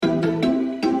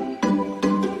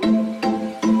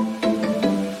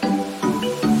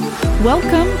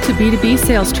Welcome to B2B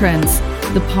Sales Trends,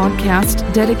 the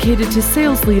podcast dedicated to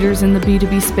sales leaders in the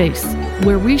B2B space,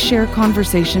 where we share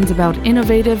conversations about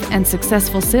innovative and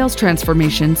successful sales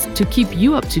transformations to keep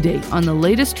you up to date on the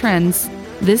latest trends.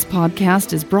 This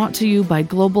podcast is brought to you by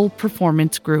Global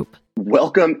Performance Group.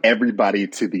 Welcome, everybody,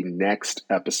 to the next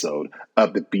episode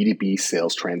of the B2B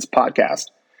Sales Trends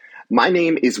podcast. My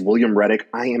name is William Reddick.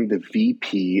 I am the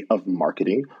VP of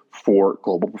Marketing for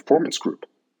Global Performance Group.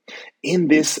 In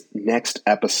this next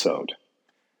episode,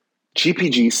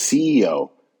 GPG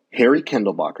CEO Harry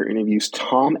Kendelbacher interviews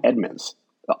Tom Edmonds,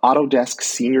 the Autodesk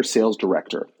Senior Sales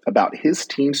Director, about his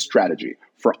team's strategy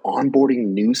for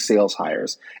onboarding new sales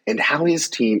hires and how his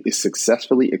team is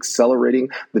successfully accelerating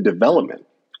the development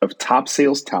of top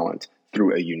sales talent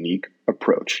through a unique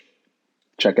approach.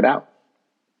 Check it out.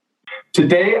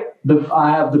 Today,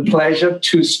 I have the pleasure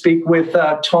to speak with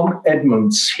Tom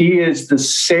Edmonds. He is the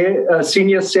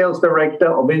Senior Sales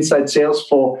Director of Inside Sales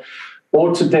for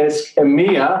Autodesk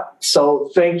EMEA. So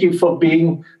thank you for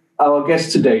being our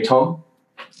guest today, Tom.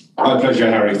 My pleasure,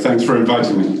 Harry. Thanks for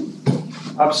inviting me.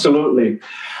 Absolutely.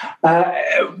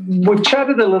 We've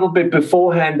chatted a little bit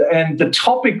beforehand, and the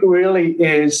topic really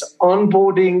is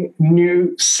onboarding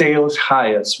new sales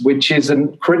hires, which is a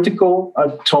critical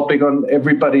topic on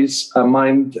everybody's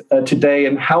mind today,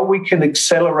 and how we can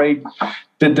accelerate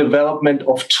the development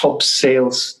of top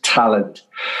sales talent.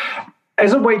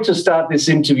 As a way to start this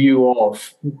interview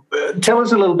off, tell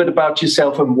us a little bit about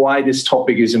yourself and why this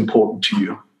topic is important to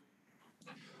you.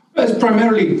 It's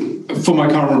primarily for my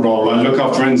current role. I look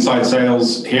after inside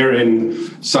sales here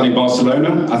in sunny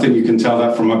Barcelona. I think you can tell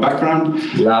that from my background.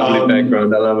 Lovely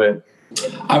background. I love it.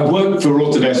 I've worked for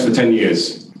Autodesk for 10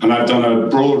 years, and I've done a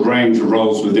broad range of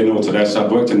roles within Autodesk. I've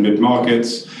worked in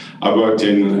mid-markets, I've worked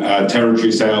in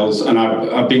territory sales, and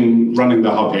I've been running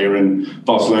the hub here in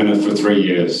Barcelona for 3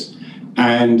 years.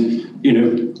 And, you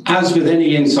know, as with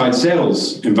any inside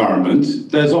sales environment,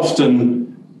 there's often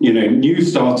new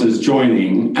starters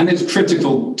joining, and it's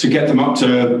critical to get them up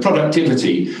to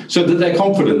productivity so that their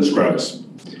confidence grows.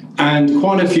 And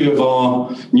quite a few of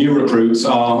our new recruits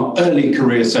are early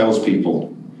career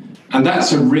salespeople. And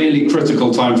that's a really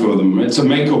critical time for them. It's a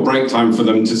make or break time for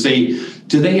them to see,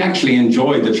 do they actually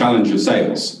enjoy the challenge of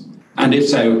sales? And if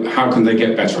so, how can they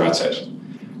get better at it?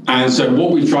 And so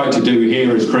what we've tried to do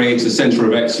here is create a center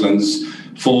of excellence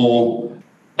for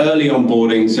early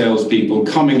onboarding salespeople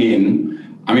coming in.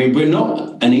 I mean, we're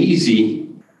not an easy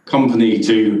company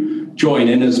to join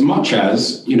in as much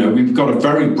as, we've got a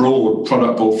very broad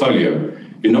product portfolio.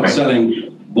 You're not selling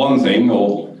one thing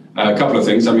or a couple of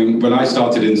things. I mean, when I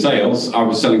started in sales, I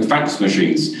was selling fax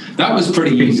machines. That was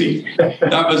pretty easy.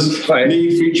 That was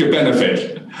need, feature,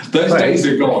 benefit. Those days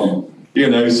are gone.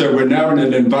 So we're now in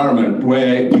an environment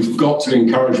where we've got to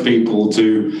encourage people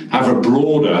to have a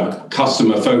broader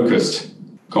customer-focused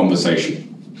conversation.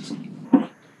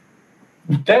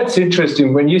 That's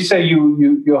interesting. When you say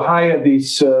you hire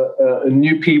these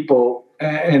new people,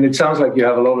 and it sounds like you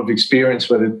have a lot of experience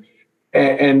with it,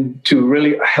 and to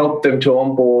really help them to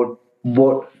onboard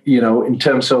in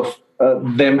terms of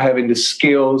them having the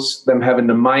skills, them having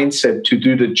the mindset to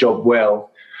do the job well.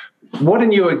 What,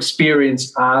 in your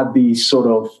experience, are the sort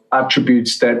of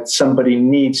attributes that somebody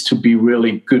needs to be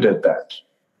really good at that?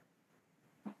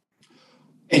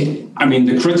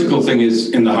 The critical thing is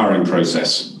in the hiring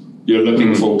process. You're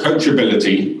looking for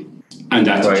coachability and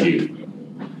attitude.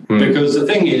 Because the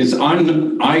thing is, I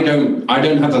don't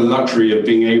have the luxury of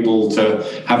being able to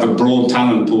have a broad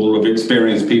talent pool of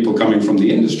experienced people coming from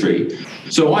the industry.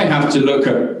 So I have to look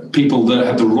at people that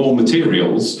have the raw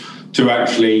materials to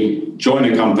actually join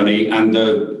a company and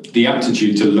the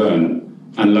aptitude to learn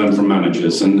from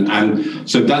managers. And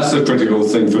so that's the critical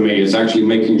thing for me, is actually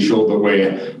making sure that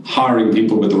we're hiring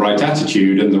people with the right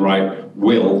attitude and the right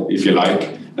will, if you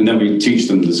like, and then we teach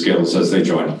them the skills as they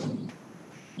join.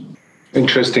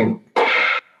 Interesting.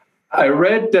 I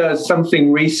read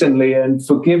something recently, and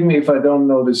forgive me if I don't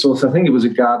know the source. I think it was a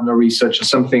Gartner research or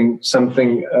something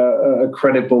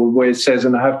credible, where it says,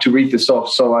 and I have to read this off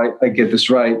so I get this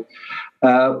right.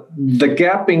 The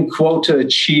gap in quota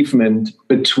achievement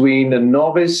between a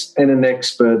novice and an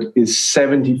expert is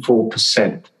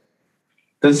 74%.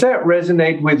 Does that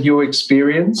resonate with your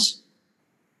experience?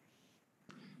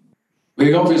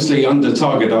 We obviously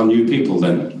under-target our new people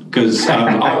then, because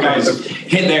our guys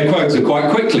hit their quota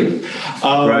quite quickly.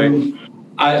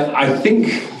 I think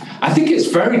it's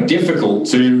very difficult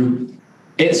to,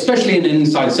 especially in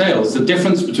inside sales, the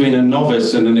difference between a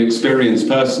novice and an experienced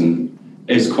person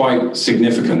is quite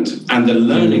significant. And the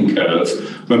learning curve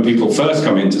when people first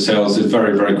come into sales is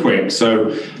very, very quick.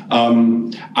 So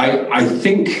I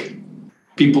think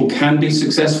people can be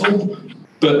successful.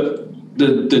 But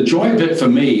the joy of it for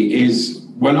me is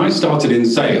when I started in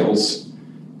sales,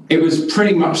 it was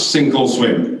pretty much sink or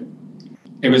swim.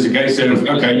 It was a case of,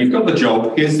 okay, you've got the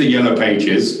job, here's the yellow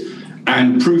pages,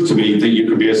 and prove to me that you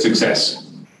can be a success.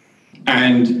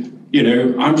 And,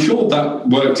 I'm sure that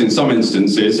worked in some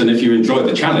instances, and if you enjoy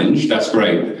the challenge, that's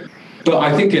great. But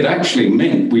I think it actually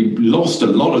meant we lost a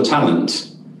lot of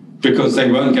talent because they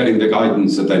weren't getting the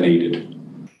guidance that they needed.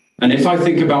 And if I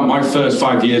think about my first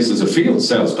 5 years as a field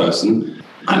salesperson,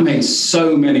 I made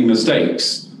so many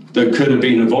mistakes that could have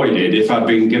been avoided if I'd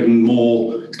been given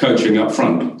more coaching up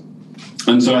front.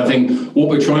 And so I think what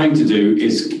we're trying to do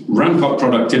is ramp up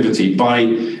productivity by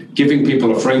giving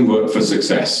people a framework for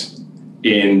success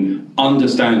in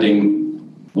understanding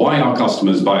why our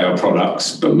customers buy our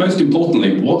products, but most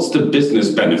importantly, what's the business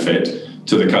benefit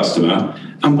to the customer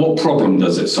and what problem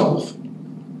does it solve?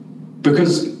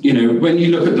 Because, when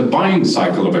you look at the buying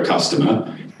cycle of a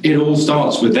customer, it all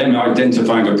starts with them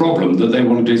identifying a problem that they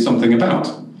want to do something about,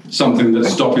 something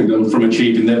that's stopping them from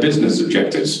achieving their business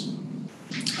objectives.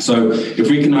 So if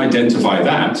we can identify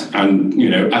that, and,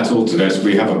 at Autodesk,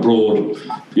 we have a broad,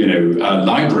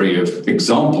 library of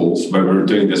examples where we're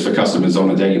doing this for customers on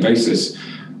a daily basis,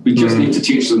 we just need to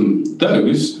teach them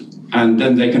those, and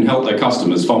then they can help their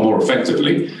customers far more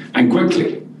effectively and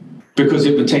quickly, because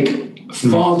it would take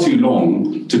far too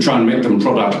long to try and make them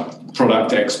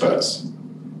product experts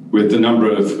with the number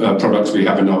of products we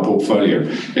have in our portfolio.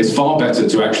 It's far better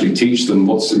to actually teach them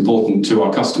what's important to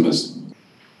our customers.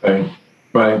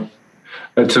 Right.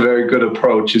 That's a very good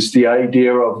approach. It's the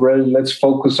idea of really let's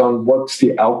focus on what's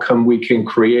the outcome we can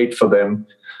create for them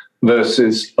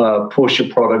versus push a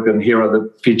product and here are the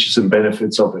features and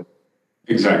benefits of it.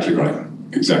 Exactly right.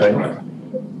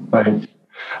 Right.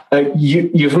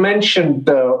 You've mentioned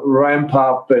ramp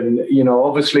up, and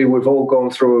obviously we've all gone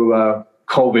through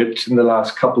COVID in the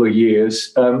last couple of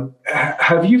years.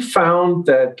 Have you found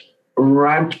that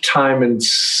ramp time and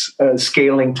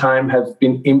scaling time have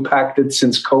been impacted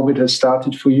since COVID has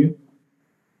started for you?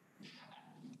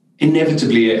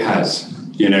 Inevitably, it has.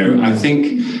 I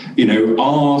think,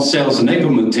 our sales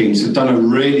enablement teams have done a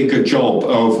really good job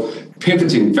of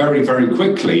pivoting very, very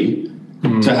quickly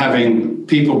to having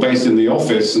people based in the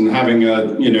office and having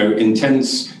a,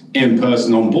 intense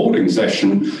in-person onboarding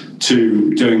session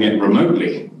to doing it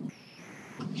remotely.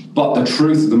 But the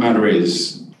truth of the matter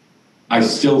is, I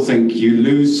still think you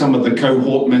lose some of the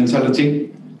cohort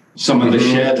mentality, some of the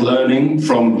shared learning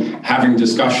from having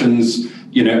discussions,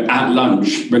 at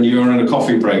lunch when you're on a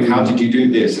coffee break. How did you do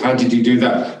this? How did you do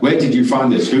that? Where did you find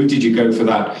this? Who did you go for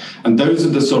that? And those are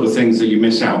the sort of things that you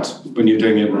miss out when you're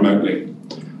doing it remotely.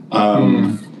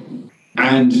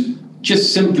 And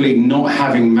just simply not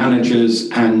having managers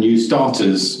and new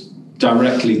starters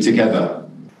directly together,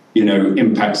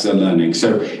 impacts their learning.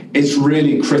 So it's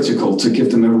really critical to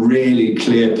give them a really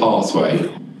clear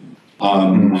pathway,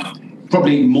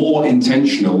 probably more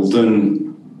intentional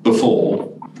than before,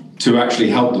 to actually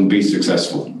help them be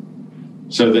successful.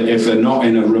 So that if they're not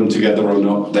in a room together or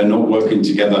not, they're not working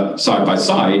together side by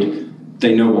side,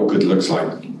 they know what good looks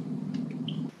like.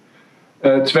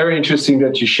 It's very interesting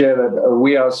that you share that.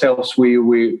 We ourselves,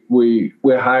 we're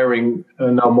hiring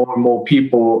now more and more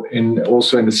people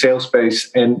also in the sales space.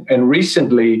 And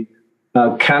recently,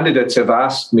 candidates have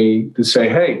asked me to say,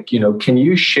 hey, can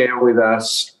you share with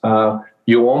us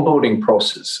your onboarding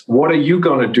process? What are you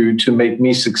going to do to make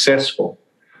me successful?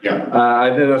 Yeah.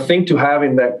 And I think to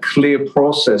having that clear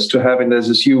process, to having,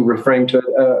 as you referring to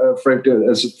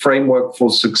as a framework for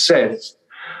success,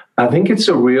 I think it's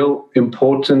a real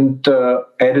important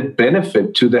added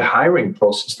benefit to the hiring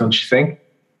process, don't you think?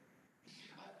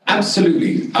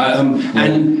 Absolutely. And,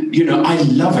 I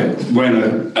love it when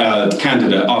a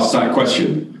candidate asks that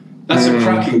question. That's a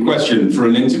cracking question for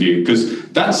an interview, because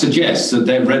that suggests that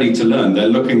they're ready to learn. They're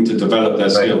looking to develop their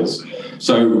skills.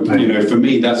 So, for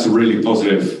me, that's a really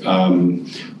positive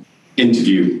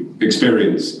interview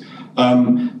experience.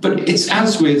 But it's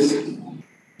as with,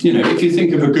 if you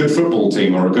think of a good football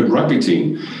team or a good rugby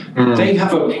team, they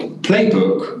have a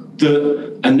playbook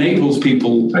that enables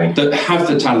people that have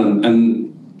the talent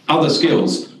and other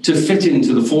skills to fit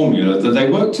into the formula that they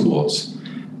work towards.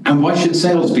 And why should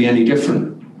sales be any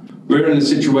different? We're in a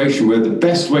situation where the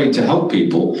best way to help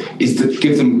people is to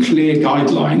give them clear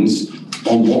guidelines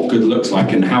on what good looks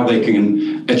like and how they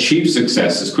can achieve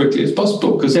success as quickly as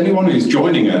possible. Because anyone who's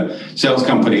joining a sales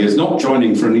company is not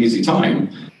joining for an easy time.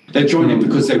 They're joining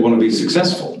because they want to be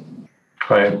successful.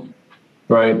 Right.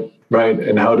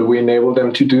 And how do we enable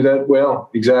them to do that? Well,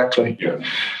 exactly. Yeah.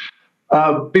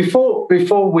 Before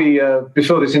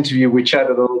this interview, we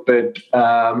chatted a little bit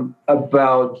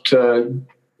about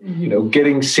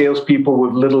getting salespeople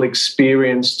with little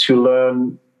experience to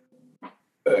learn,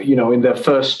 in their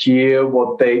first year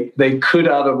what they could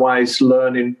otherwise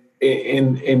learn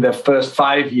in their first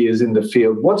 5 years in the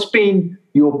field. What's been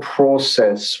your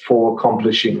process for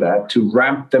accomplishing that, to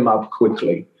ramp them up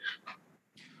quickly?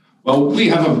 Well, we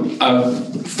have a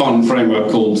fun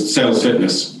framework called Sales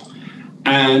Fitness.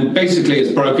 And basically,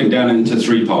 it's broken down into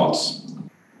 3 parts.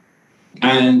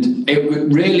 And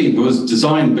it really was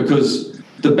designed because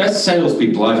the best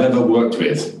salespeople I've ever worked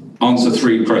with answer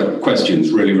 3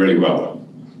 questions really, really well.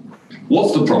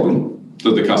 What's the problem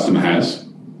that the customer has?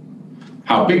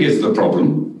 How big is the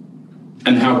problem?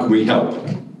 And how can we help?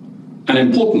 And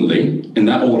importantly, in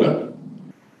that order.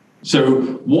 So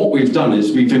what we've done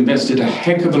is we've invested a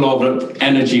heck of a lot of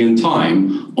energy and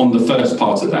time on the first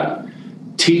part of that,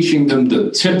 teaching them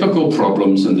the typical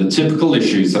problems and the typical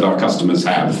issues that our customers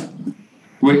have,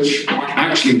 which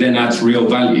actually then adds real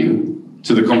value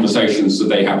to the conversations that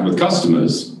they have with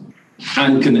customers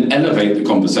and can elevate the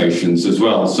conversations as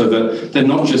well, so that they're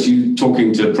not just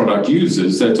talking to product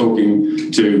users, they're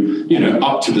talking to,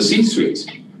 up to the C-suite,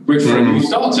 which for a new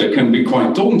starter can be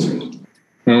quite daunting.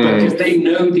 But if they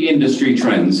know the industry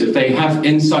trends, if they have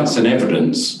insights and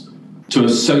evidence to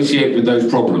associate with those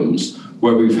problems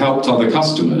where we've helped other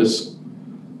customers,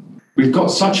 we've got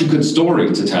such a good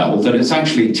story to tell that it's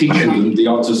actually teaching them the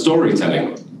art of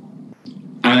storytelling.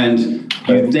 And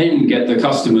you then get the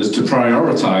customers to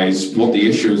prioritize what the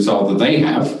issues are that they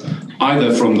have,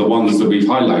 either from the ones that we've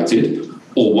highlighted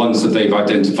or ones that they've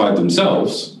identified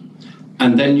themselves.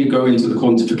 And then you go into the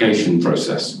quantification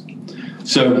process.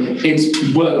 So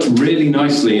it's worked really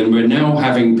nicely, and we're now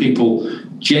having people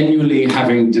genuinely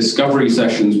having discovery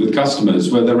sessions with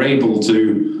customers where they're able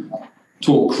to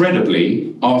talk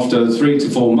credibly after 3 to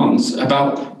 4 months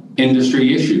about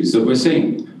industry issues that we're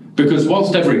seeing. Because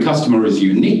whilst every customer is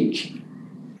unique,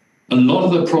 a lot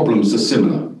of the problems are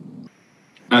similar.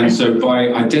 And so by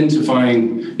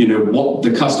identifying, what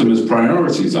the customer's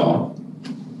priorities are,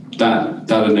 that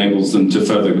enables them to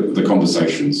further the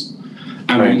conversations.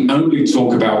 And we only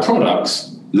talk about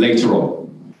products later on.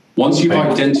 Once you've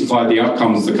identified the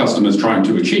outcomes the customer's trying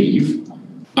to achieve,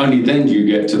 only then do you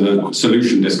get to the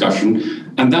solution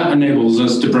discussion. And that enables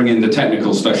us to bring in the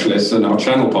technical specialists and our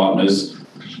channel partners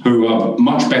who are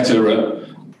much better at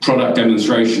product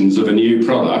demonstrations of a new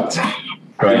product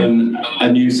than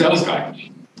a new sales guy.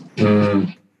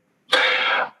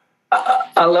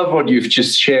 I love what you've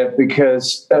just shared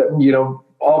because,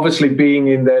 obviously being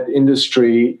in that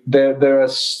industry, there are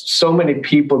so many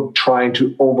people trying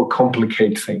to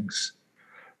overcomplicate things.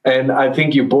 And I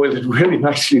think you boiled it really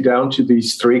nicely down to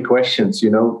these 3 questions.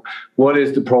 What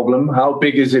is the problem? How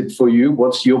big is it for you?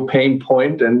 What's your pain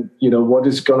point? And, what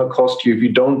is going to cost you if you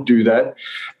don't do that?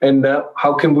 And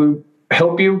how can we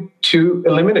help you to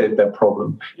eliminate that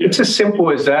problem? It's as simple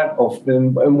as that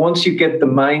often. And once you get the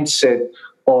mindset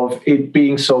of it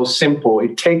being so simple,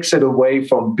 it takes it away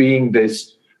from being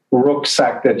this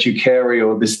rucksack that you carry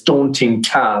or this daunting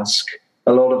task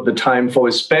a lot of the time for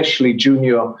especially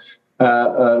junior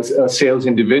sales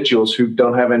individuals who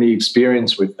don't have any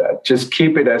experience with that. Just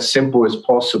keep it as simple as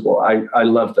possible. I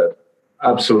love that.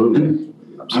 Absolutely.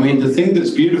 I mean, the thing that's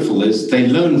beautiful is they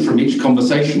learn from each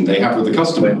conversation they have with the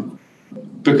customer.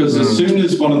 Because as soon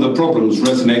as one of the problems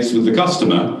resonates with the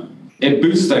customer, it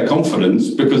boosts their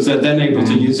confidence because they're then able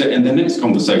to use it in the next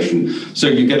conversation. So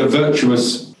you get a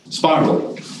virtuous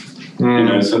spiral.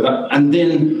 So that, and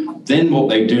then what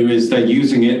they do is they're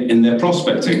using it in their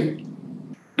prospecting.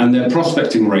 And their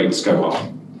prospecting rates go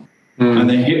up, and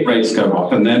their hit rates go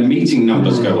up, and their meeting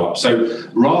numbers go up. So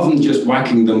rather than just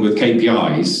whacking them with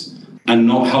KPIs and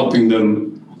not helping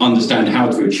them understand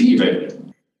how to achieve it,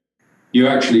 you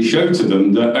actually show to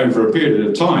them that over a period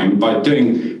of time, by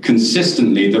doing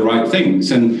consistently the right things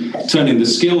and turning the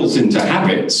skills into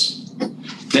habits,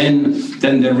 then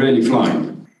they're really flying.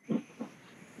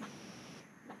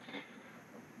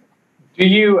 Do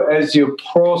you, as your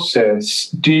process,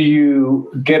 do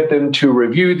you get them to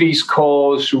review these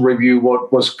calls, review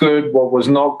what was good, what was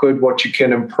not good, what you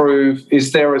can improve?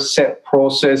 Is there a set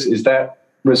process? Is that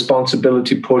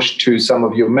responsibility pushed to some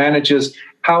of your managers?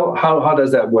 How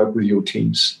does that work with your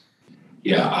teams?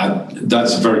 Yeah,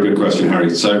 that's a very good question,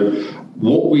 Harry. So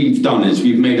what we've done is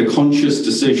we've made a conscious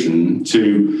decision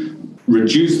to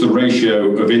reduce the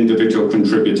ratio of individual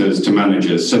contributors to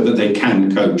managers so that they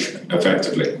can coach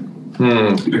effectively.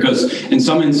 Because in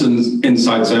some instances,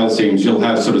 inside sales teams, you'll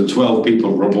have sort of 12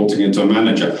 people reporting into a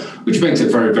manager, which makes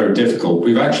it very, very difficult.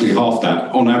 We've actually halved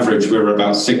that. On average, we're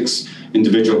about 6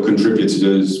 individual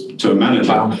contributors to a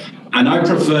manager. Wow. And I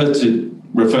prefer to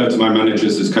refer to my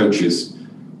managers as coaches,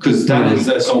 because that is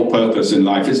their sole purpose in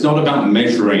life. It's not about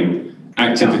measuring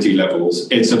activity levels.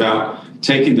 It's about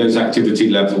taking those activity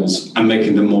levels and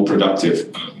making them more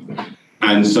productive.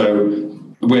 And so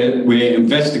we're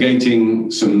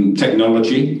investigating some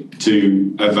technology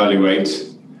to evaluate.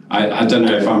 I don't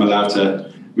know if I'm allowed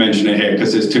to mention it here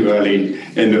because it's too early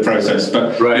in the process,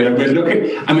 but right. We're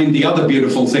looking. I mean, the other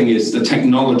beautiful thing is the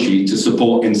technology to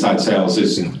support inside sales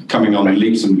is coming on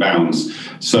leaps and bounds.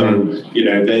 So,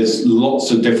 there's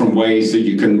lots of different ways that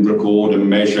you can record and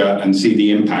measure and see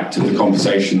the impact of the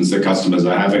conversations that customers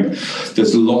are having.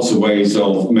 There's lots of ways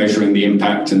of measuring the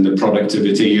impact and the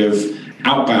productivity of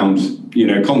outbound,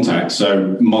 contact.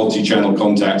 So multi-channel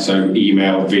contact, so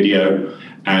email, video,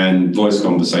 and voice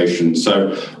conversation.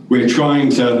 So we're trying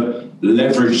to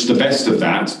leverage the best of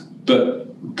that,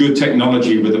 but good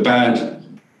technology with a bad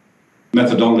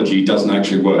methodology doesn't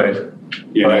actually work.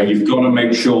 Right. You've got to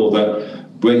make sure that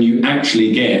when you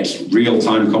actually get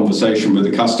real-time conversation with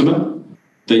the customer,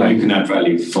 that you can add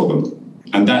value for them.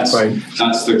 And that's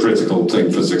the critical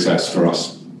thing for success for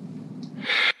us.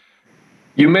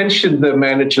 You mentioned the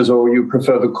managers, or you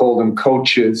prefer to call them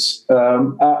coaches.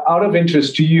 Out of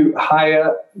interest, do you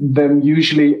hire them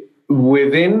usually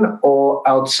within or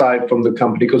outside from the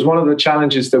company? Because one of the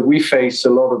challenges that we face a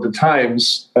lot of the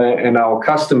times, and our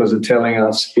customers are telling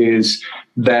us, is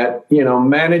that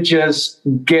managers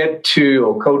get to,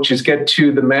 or coaches get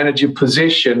to the manager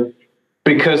position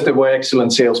because they were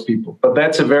excellent salespeople. But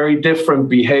that's a very different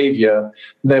behavior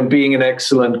than being an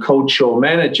excellent coach or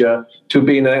manager to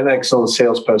being an excellent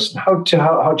salesperson. How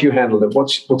do you handle it?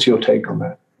 What's your take on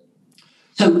that?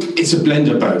 So it's a blend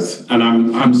of both, and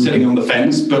I'm sitting on the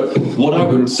fence. But what I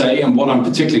would say, and what I'm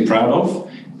particularly proud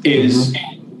of, is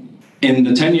in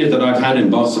the tenure that I've had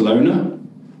in Barcelona,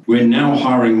 we're now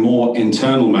hiring more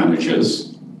internal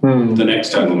managers than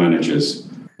external managers.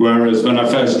 Whereas when I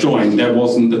first joined, there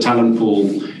wasn't the talent pool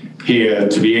here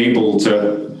to be able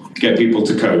to get people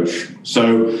to coach.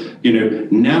 So,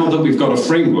 now that we've got a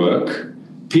framework,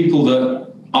 people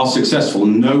that are successful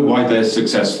know why they're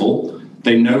successful.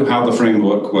 They know how the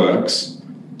framework works,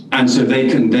 and so they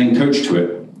can then coach to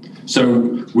it.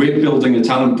 So we're building a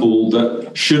talent pool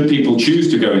that, should people choose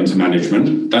to go into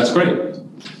management, that's great.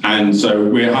 And so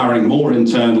we're hiring more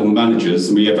internal managers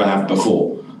than we ever have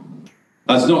before.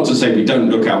 That's not to say we don't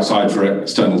look outside for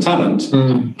external talent,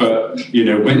 but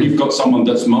when you've got someone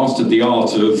that's mastered the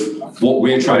art of what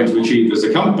we're trying to achieve as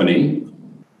a company,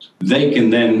 they can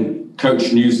then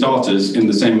coach new starters in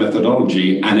the same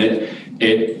methodology, and it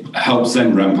helps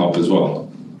them ramp up as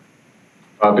well.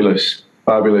 Fabulous.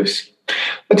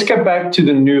 Let's get back to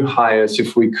the new hires,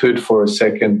 if we could, for a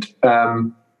second.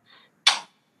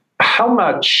 How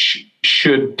much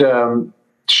should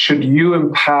you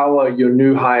empower your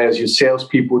new hires, your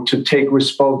salespeople, to take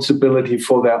responsibility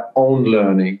for their own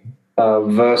learning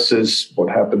versus what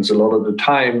happens a lot of the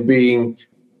time, being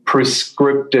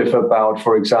prescriptive about,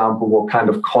 for example, what kind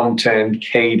of content,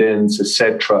 cadence,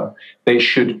 etc. they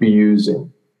should be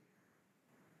using?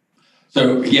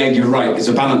 So, you're right. It's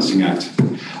a balancing act.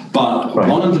 But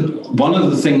one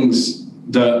of the things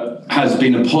that has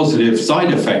been a positive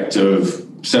side effect of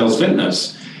Sales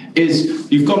Fitness is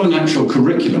you've got an actual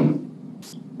curriculum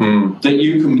that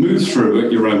you can move through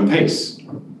at your own pace.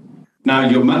 Now,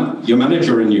 your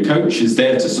manager and your coach is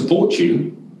there to support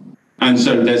you, and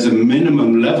so there's a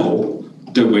minimum level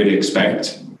that we'd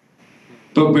expect,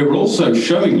 but we're also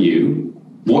showing you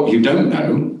what you don't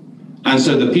know, and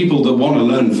so the people that want to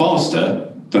learn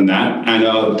faster than that and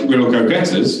are real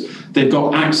go-getters, they've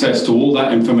got access to all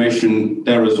that information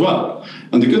there as well.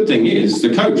 And the good thing is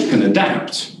the coach can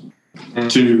adapt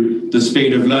to the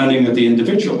speed of learning of the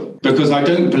individual, because I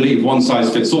don't believe one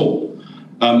size fits all.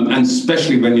 And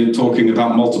especially when you're talking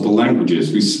about multiple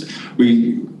languages,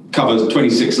 we cover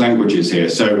 26 languages here.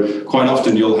 So quite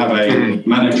often you'll have a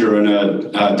manager and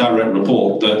a direct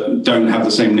report that don't have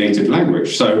the same native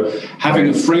language. So having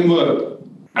a framework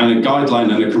and a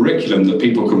guideline and a curriculum that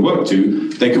people can work to,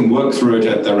 they can work through it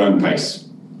at their own pace.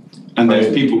 And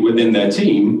there's people within their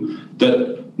team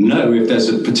that know if there's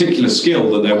a particular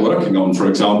skill that they're working on, for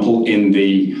example, in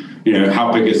the,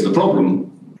 how big is the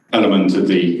problem element of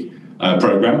the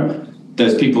program,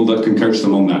 there's people that can coach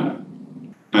them on that.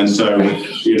 And so,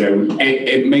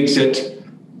 it makes it,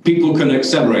 people can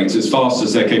accelerate as fast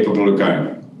as they're capable of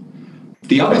going.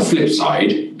 The other flip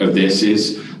side of this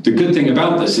is, the good thing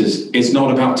about this is it's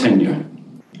not about tenure.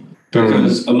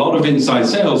 Because a lot of inside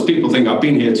sales, people think I've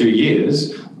been here 2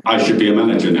 years, I should be a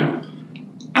manager now.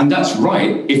 And that's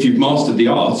right if you've mastered the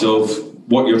art of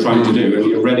what you're trying to do and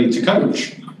you're ready to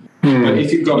coach. But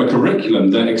if you've got a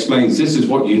curriculum that explains this is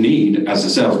what you need as a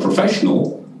sales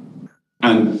professional,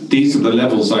 and these are the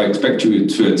levels I expect you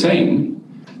to attain,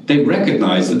 they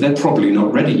recognize that they're probably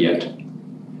not ready yet.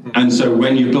 And so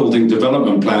when you're building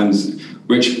development plans,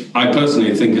 which I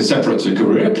personally think are separate to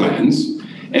career plans,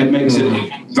 it makes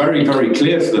it very, very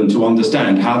clear for them to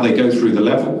understand how they go through the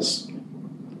levels.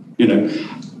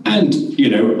 And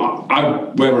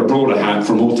I wear a broader hat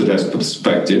from Autodesk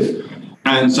perspective,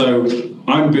 and so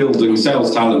I'm building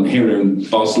sales talent here in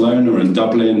Barcelona and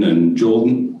Dublin and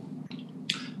Jordan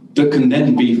that can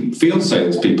then be field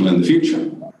salespeople in the future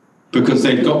because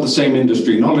they've got the same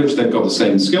industry knowledge, they've got the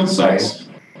same skill sets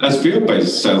as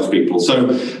field-based salespeople.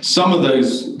 So some of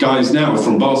those guys now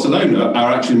from Barcelona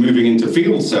are actually moving into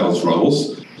field sales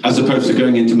roles as opposed to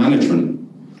going into management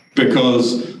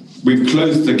because we've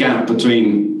closed the gap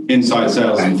between inside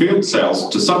sales and field sales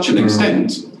to such an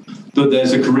extent that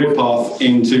there's a career path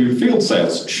into field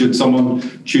sales should someone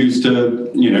choose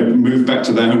to, move back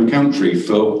to their home country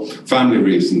for family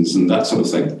reasons and that sort of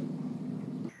thing.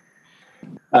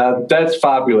 That's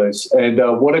fabulous. And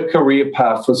what a career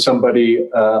path for somebody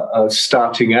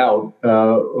starting out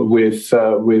with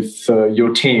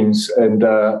your teams, and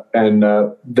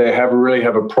they really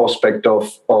have a prospect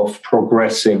of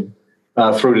progressing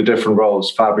through the different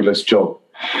roles. Fabulous job.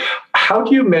 How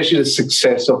do you measure the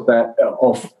success of that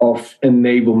of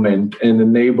enablement and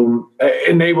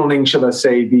enabling, shall I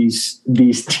say, these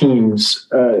teams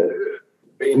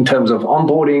in terms of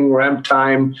onboarding, ramp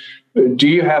time? Do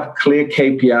you have clear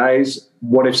KPIs?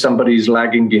 What if somebody is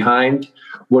lagging behind?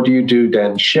 What do you do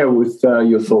then? Share with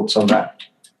your thoughts on that.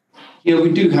 Yeah,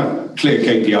 we do have clear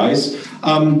KPIs.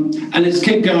 And it's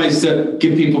KPIs that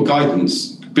give people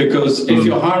guidance. Because if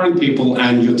you're hiring people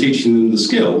and you're teaching them the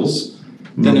skills,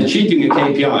 then achieving a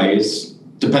KPI is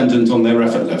dependent on their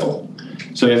effort level.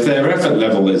 So if their effort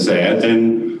level is there,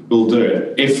 then we'll do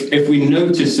it. If we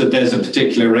notice that there's a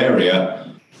particular area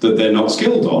that they're not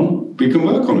skilled on, we can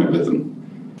work on it with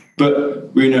them. But,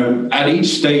 at each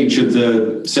stage of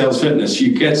the sales fitness,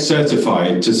 you get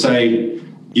certified to say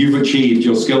you've achieved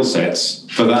your skill sets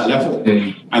for that level.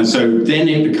 And so then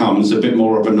it becomes a bit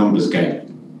more of a numbers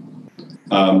game.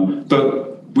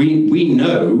 But we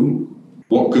know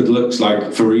what good looks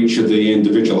like for each of the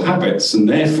individual habits, and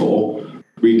therefore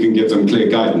we can give them clear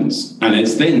guidance. And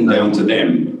it's then down to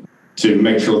them to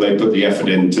make sure they put the effort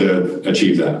in to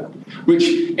achieve that, which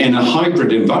in a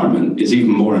hybrid environment is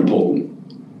even more important.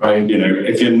 Right.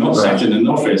 If you're not sat in an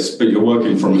office, but you're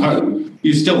working from home,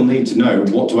 you still need to know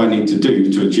what do I need to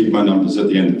do to achieve my numbers at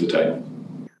the end of the day.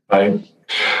 Right.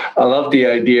 I love the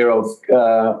idea of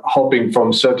hopping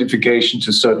from certification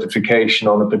to certification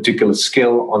on a particular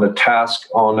skill, on a task,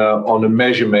 on a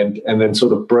measurement, and then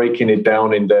sort of breaking it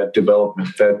down in that development.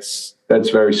 That's a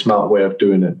very smart way of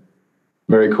doing it.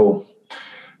 Very cool.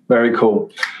 Very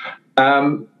cool.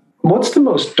 What's the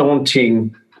most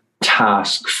daunting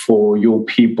task for your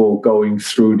people going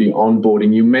through the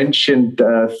onboarding? You mentioned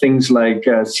things like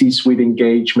C-suite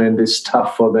engagement is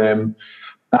tough for them.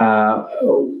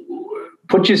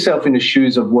 Put yourself in the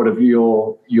shoes of one of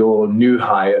your new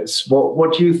hires.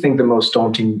 What do you think the most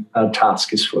daunting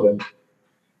task is for them?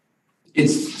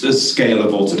 It's the scale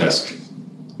of Autodesk.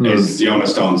 Is the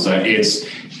honest answer. It's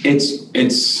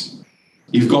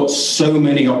you've got so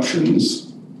many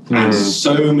options and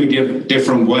so many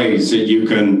different ways that you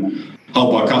can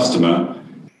help our customer.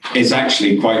 It's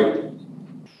actually quite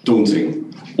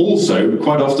daunting. Also,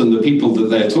 quite often the people that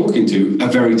they're talking to are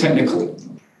very technical.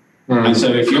 And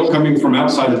so if you're coming from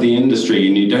outside of the industry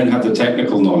and you don't have the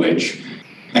technical knowledge,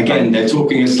 again, they're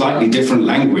talking a slightly different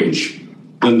language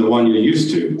than the one you're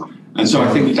used to. And so I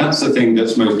think that's the thing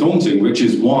that's most daunting, which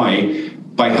is why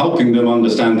by helping them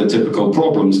understand the typical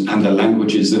problems and the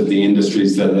languages of the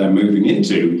industries that they're moving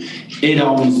into, it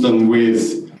arms them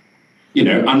with,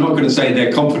 I'm not going to say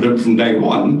they're confident from day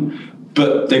one,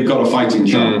 but they've got a fighting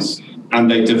chance. And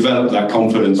they develop that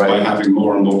confidence by having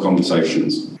more and more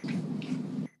conversations.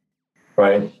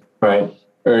 Right.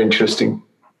 Very interesting.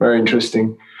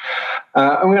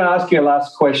 I'm going to ask you a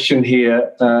last question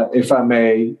here, if I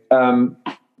may.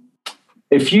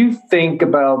 If you think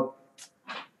about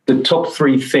the top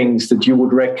 3 things that you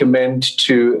would recommend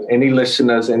to any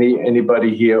listeners,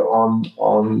 anybody here on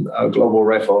Global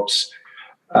RevOps,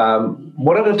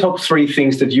 what are the top 3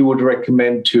 things that you would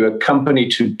recommend to a company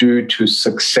to do to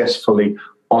successfully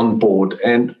onboard?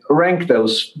 And rank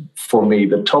those for me,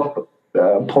 the top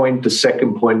point, the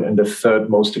second point, and the third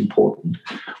most important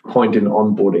point in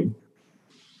onboarding.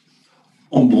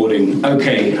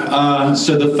 Okay.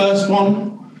 So the first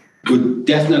one would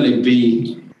definitely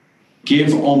be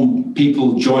give on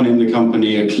people joining the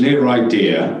company a clear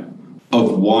idea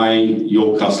of why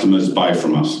your customers buy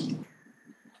from us.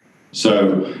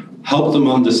 So help them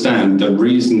understand the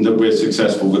reason that we're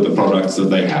successful with the products that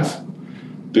they have.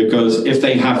 Because if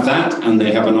they have that and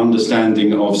they have an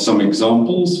understanding of some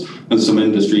examples and some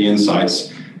industry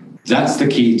insights, that's the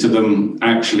key to them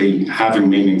actually having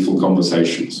meaningful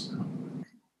conversations.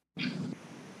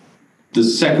 The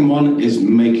second one is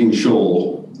making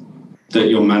sure that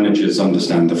your managers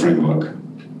understand the framework.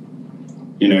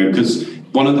 Because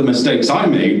one of the mistakes I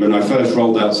made when I first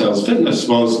rolled out Sales Fitness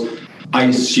was I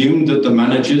assumed that the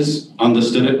managers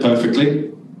understood it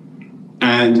perfectly.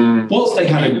 And whilst they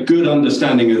had a good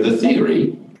understanding of the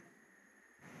theory,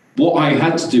 what I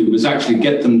had to do was actually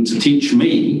get them to teach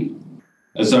me,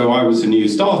 as though I was a new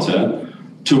starter,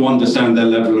 to understand their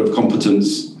level of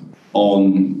competence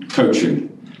on coaching.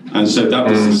 And so that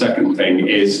was the second thing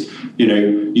is,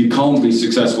 you can't be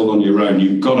successful on your own.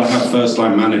 You've got to have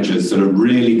first-line managers that are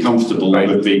really comfortable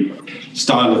with the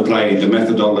style of play, the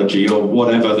methodology, or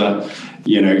whatever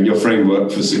your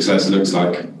framework for success looks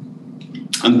like.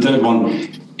 And the third one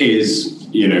is,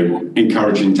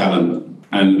 encouraging talent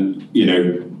and,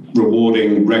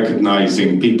 rewarding,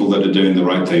 recognizing people that are doing the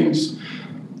right things.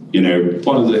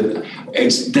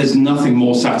 There's nothing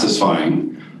more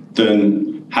satisfying than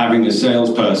having a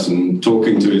salesperson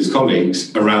talking to his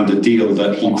colleagues around a deal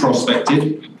that he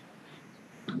prospected,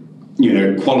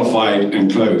 qualified and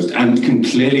closed, and can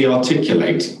clearly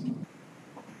articulate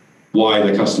why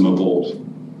the customer bought.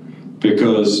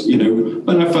 Because,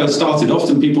 when I first started,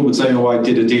 often people would say, I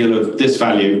did a deal of this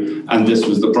value and this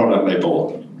was the product they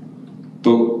bought.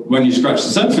 But when you scratch the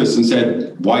surface and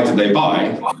said, why did they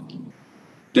buy?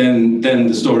 Then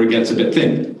the story gets a bit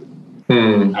thin.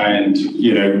 And,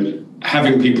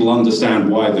 having people understand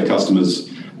why the customers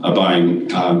are buying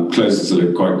closes the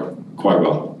loop quite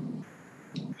well.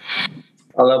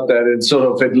 I love that.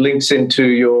 It links into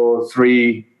your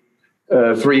three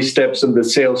steps in the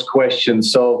sales question.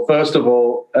 So first of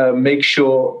all, make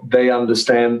sure they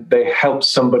understand, they help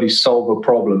somebody solve a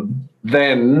problem.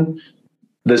 Then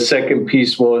the second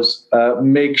piece was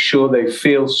make sure they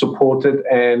feel supported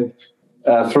and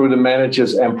through the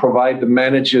managers, and provide the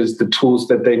managers the tools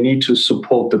that they need to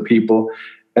support the people,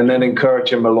 and then encourage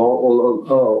them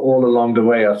all along the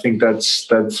way. I think that's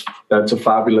a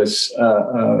fabulous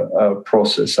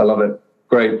process. I love it.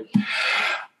 Great.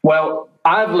 Well,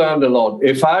 I've learned a lot.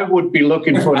 If I would be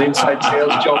looking for an inside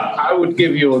sales job, I would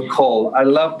give you a call. I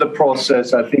love the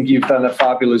process. I think you've done a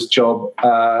fabulous job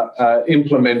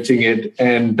implementing it.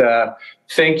 And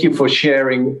thank you for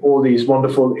sharing all these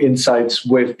wonderful insights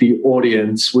with the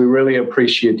audience. We really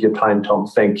appreciate your time, Tom.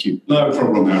 Thank you. No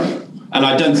problem, Harry. And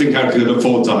I don't think I could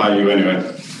afford to hire you anyway.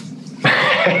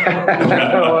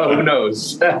 Well, who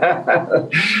knows?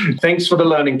 Thanks for the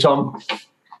learning, Tom.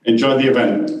 Enjoy the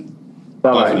event.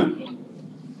 Bye-bye.